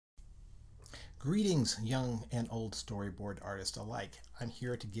Greetings, young and old storyboard artists alike. I'm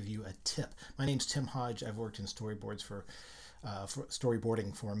here to give you a tip. My name's Tim Hodge. I've worked in storyboards for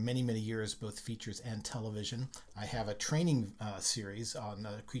storyboarding for many, many years, both features and television. I have a training series on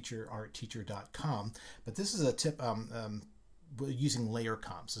creatureartteacher.com, but this is a tip using layer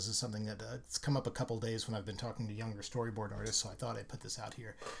comps. This is something that it's come up a couple days when I've been talking to younger storyboard artists, so I thought I'd put this out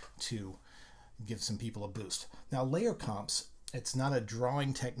here to give some people a boost. Now, layer comps, it's not a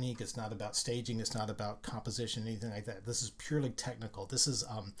drawing technique, it's not about staging, it's not about composition, anything like that. This is purely technical. This is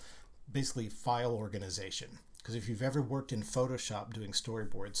basically file organization. Because if you've ever worked in Photoshop doing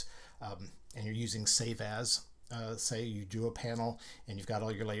storyboards and you're using save as, say you do a panel and you've got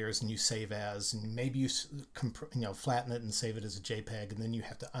all your layers and you save as, and maybe you flatten it and save it as a JPEG, and then you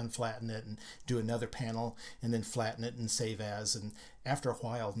have to unflatten it and do another panel and then flatten it and save as, and after a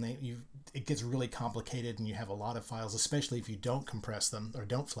while it gets really complicated and you have a lot of files, especially if you don't compress them or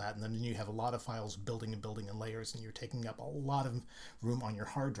don't flatten them, and you have a lot of files building and building in layers and you're taking up a lot of room on your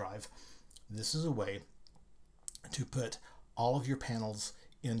hard drive. This is a way to put all of your panels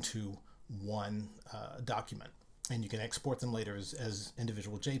into one document, and you can export them later as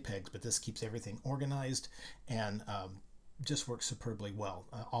individual JPEGs, but this keeps everything organized and just works superbly well.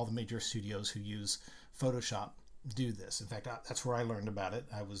 All the major studios who use Photoshop do this. In fact, that's where I learned about it.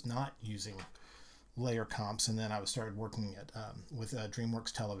 I was not using layer comps, and then I started working with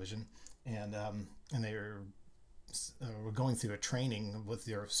DreamWorks Television, and they were going through a training with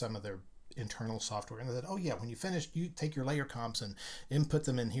some of their internal software, and they said, oh yeah, when you finish, you take your layer comps and input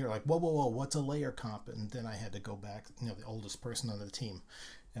them in here. Like, whoa, what's a layer comp? And then I had to go back, the oldest person on the team,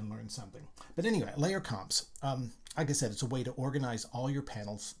 and learn something. But anyway, layer comps, like I said, it's a way to organize all your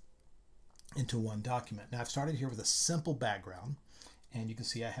panels into one document. Now I've started here with a simple background, and you can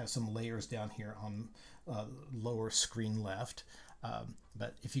see I have some layers down here on lower screen left,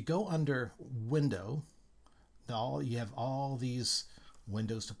 but if you go under window, you have all these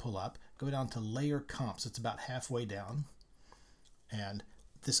windows to pull up. Go down to layer comps, it's about halfway down, and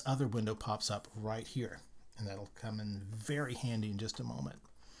this other window pops up right here, and that'll come in very handy in just a moment.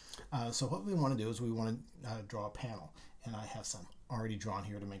 So what we want to do is we want to draw a panel, and I have some already drawn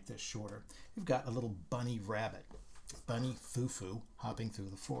here to make this shorter. We've got a little bunny rabbit, bunny foo-foo, hopping through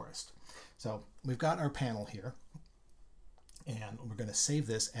the forest. So we've got our panel here, and we're going to save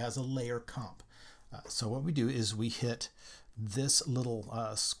this as a layer comp. So what we do is we hit this little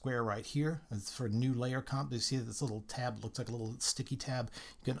square right here. It's for new layer comp. You see this little tab looks like a little sticky tab.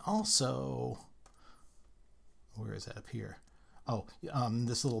 You can also, where is that up here? Oh,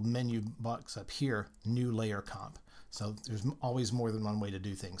 this little menu box up here, new layer comp. So there's always more than one way to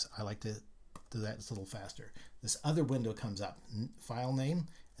do things. I like to do that a little faster. This other window comes up. File name,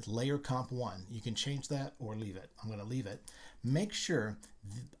 layer comp 1. You can change that or leave it. I'm going to leave it. Make sure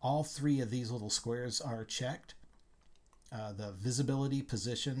all three of these little squares are checked. The visibility,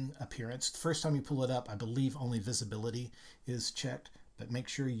 position, appearance. The first time you pull it up, I believe only visibility is checked, but make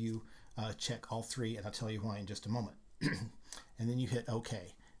sure you check all three, and I'll tell you why in just a moment. And then you hit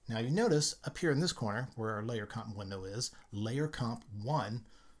OK. Now you notice up here in this corner where our layer comp window is, layer comp 1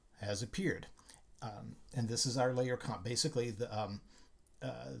 has appeared. And this is our layer comp. Basically, the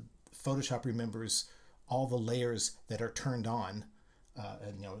Photoshop remembers all the layers that are turned on,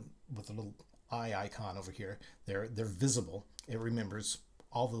 and with the little eye icon over here, they're visible. It remembers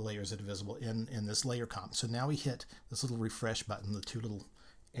all the layers that are visible in this layer comp. So now we hit this little refresh button, the two little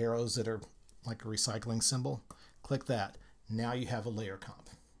arrows that are like a recycling symbol. Click that. Now you have a layer comp.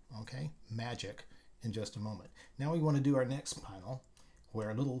 Okay, magic in just a moment. Now we want to do our next panel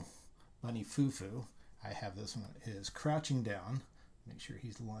where little bunny foo-foo, I have this one, is crouching down. Make sure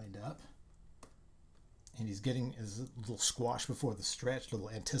he's lined up. And he's getting his little squash before the stretch, little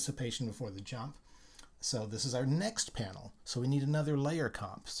anticipation before the jump. So this is our next panel. So we need another layer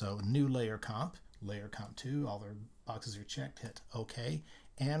comp. So new layer comp 2, all their boxes are checked, hit OK,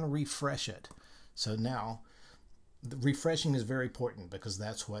 and refresh it. So now, the refreshing is very important because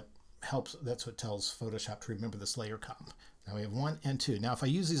that's what tells Photoshop to remember this layer comp. Now we have 1 and 2. Now if I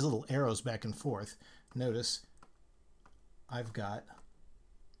use these little arrows back and forth, notice I've got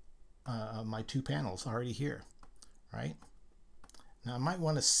my two panels already here, right? Now I might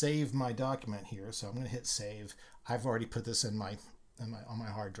want to save my document here, so I'm going to hit save. I've already put this on my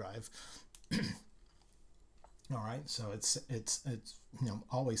hard drive. All right, so it's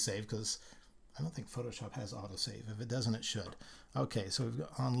always saved because I don't think Photoshop has autosave. If it doesn't, it should. Okay, so we've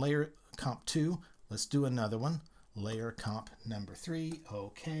got on layer comp 2. Let's do another one. Layer comp number 3.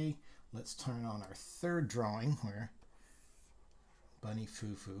 Okay, let's turn on our third drawing where bunny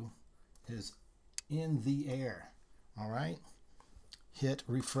foo-foo is in the air. All right, hit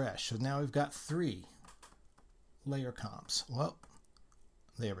refresh. So now we've got 3 layer comps. Well,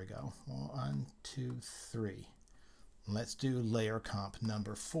 there we go. 1, 2, 3. Let's do layer comp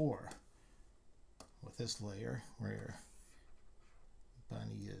number 4 with this layer where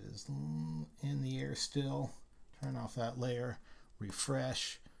Bunny is in the air still. Turn off that layer,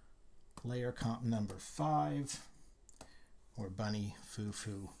 refresh. Layer comp number 5 where Bunny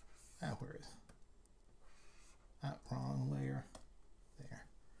Foo-Foo, where is that? Wrong layer. There.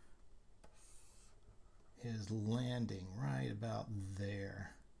 Is landing right about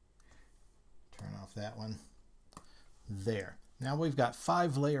there. Turn off that one. There. Now we've got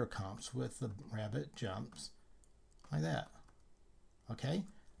 5 layer comps with the rabbit jumps like that. Okay?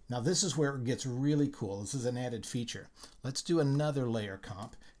 Now this is where it gets really cool. This is an added feature. Let's do another layer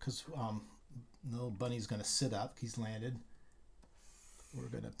comp because little Bunny's going to sit up. He's landed. We're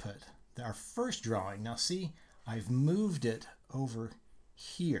going to put our first drawing. Now see, I've moved it over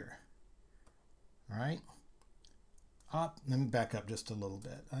here. All right? Up. Let me back up just a little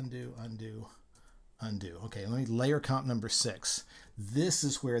bit. Undo, undo, undo. Okay, let me layer comp number 6. This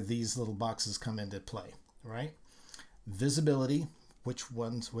is where these little boxes come into play, right? Visibility,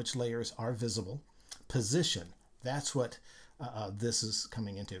 which layers are visible. Position, that's what this is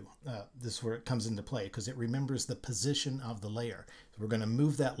coming into. This is where it comes into play because it remembers the position of the layer. So we're going to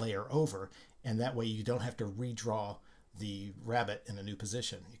move that layer over, and that way you don't have to redraw the rabbit in a new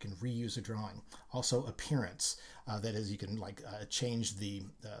position. You can reuse a drawing. Also appearance, that is, you can change the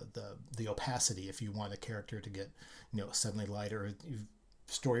opacity if you want a character to get suddenly lighter.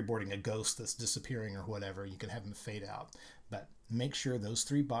 Storyboarding a ghost that's disappearing or whatever, you can have them fade out. But make sure those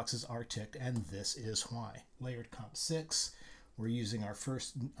 3 boxes are ticked, and this is why. Layered comp 6. We're using our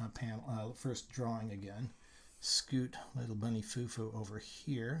first first drawing again. Scoot little Bunny Foo-Foo over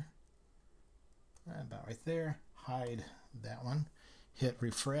here, about right there. Hide that one. Hit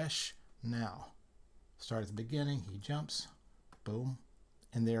refresh. Now, start at the beginning. He jumps. Boom.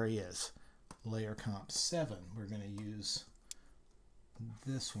 And there he is. Layer comp 7. We're going to use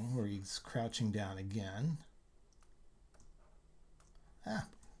this one where he's crouching down again.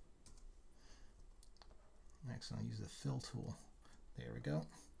 Next, I'll use the fill tool. There we go.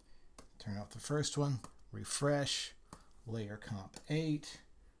 Turn off the first one. Refresh. Layer comp 8.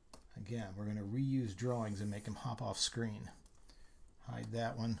 Again, we're going to reuse drawings and make them hop off screen. Hide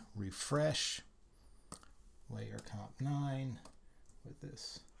that one. Refresh. Layer comp 9 with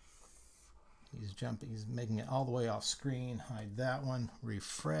this. He's jumping. He's making it all the way off screen. Hide that one.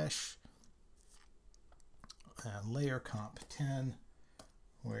 Refresh. And layer comp 10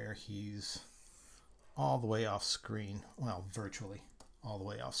 where he's all the way off screen. Well, virtually all the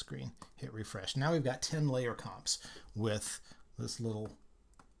way off screen. Hit refresh. Now we've got 10 layer comps with this little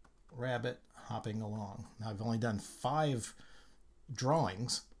rabbit hopping along. Now I've only done 5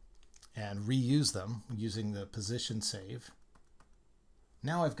 drawings and reuse them using the position save.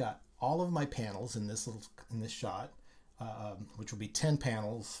 Now I've got all of my panels in this shot, which will be 10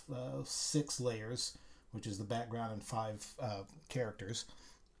 panels, 6 layers, which is the background, and 5 characters.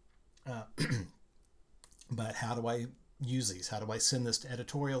 But how do I use these? How do I send this to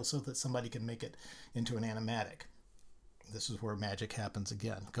editorial so that somebody can make it into an animatic? This is where magic happens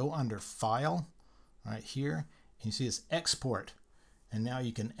again. Go under File, right here, and you see this Export. And now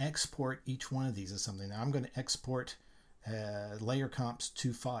you can export each one of these as something. Now I'm going to export layer comps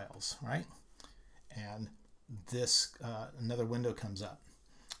to files, right? And this, another window comes up.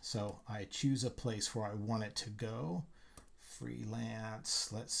 So I choose a place where I want it to go. Freelance,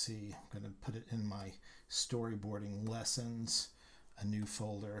 let's see, I'm going to put it in my storyboarding lessons, a new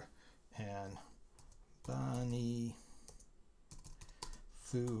folder, and Bunny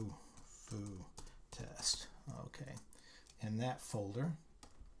Foo-Foo test. Okay, in that folder,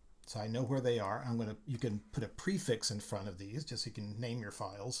 so I know where they are. You can put a prefix in front of these just so you can name your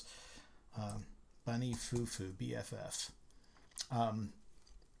files. Bunny Foo-Foo BFF.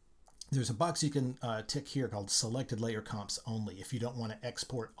 There's a box you can tick here called Selected Layer Comps Only. If you don't want to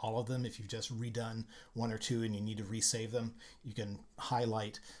export all of them, if you've just redone 1 or 2 and you need to resave them, you can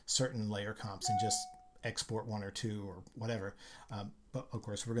highlight certain layer comps and just export 1 or 2 or whatever. But of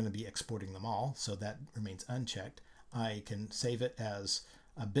course, we're going to be exporting them all, so that remains unchecked. I can save it as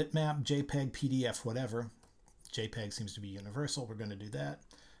a bitmap, JPEG, PDF, whatever. JPEG seems to be universal. We're going to do that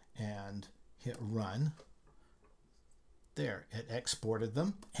and hit Run. There, it exported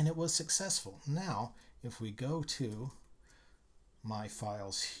them, and it was successful. Now, if we go to my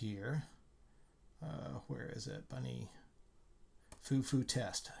files here, where is it? Bunny Foo-Foo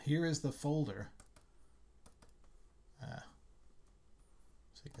test. Here is the folder.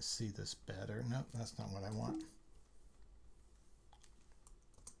 So you can see this better. Nope, that's not what I want.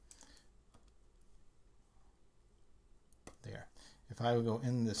 if I would go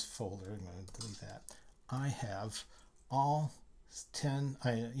in this folder, I'm going to delete that. I have all 10,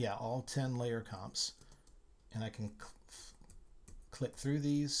 all 10 layer comps, and I can click through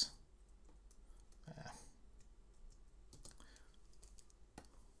these.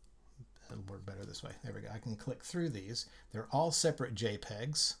 It'll work better this way. There we go. I can click through these. They're all separate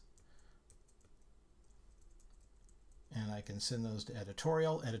JPEGs. And I can send those to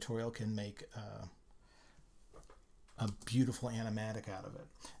editorial. Editorial can make a beautiful animatic out of it.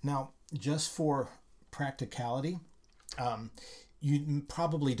 Now, just for practicality, you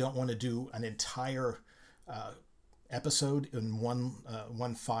probably don't want to do an entire episode in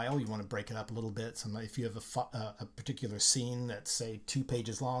one file. You want to break it up a little bit. If you have a particular scene that's, say, 2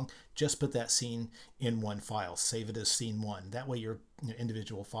 pages long, just put that scene in one file. Save it as scene 1. That way your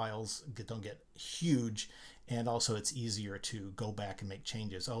individual files don't get huge, and also it's easier to go back and make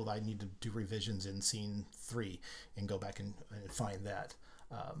changes. Oh, I need to do revisions in scene 3, and go back and find that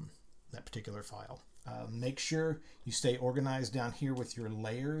particular file. Make sure you stay organized down here with your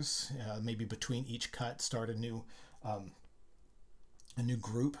layers. Maybe between each cut, start a new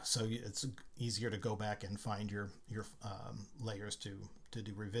group, so it's easier to go back and find your layers to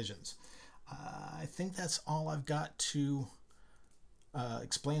do revisions. I think that's all I've got to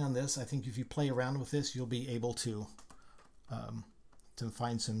explain on this. I think if you play around with this, you'll be able to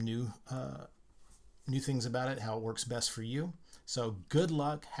find some new things about it, how it works best for you. So good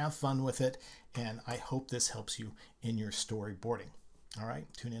luck, have fun with it, and I hope this helps you in your storyboarding. All right,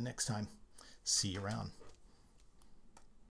 tune in next time. See you around.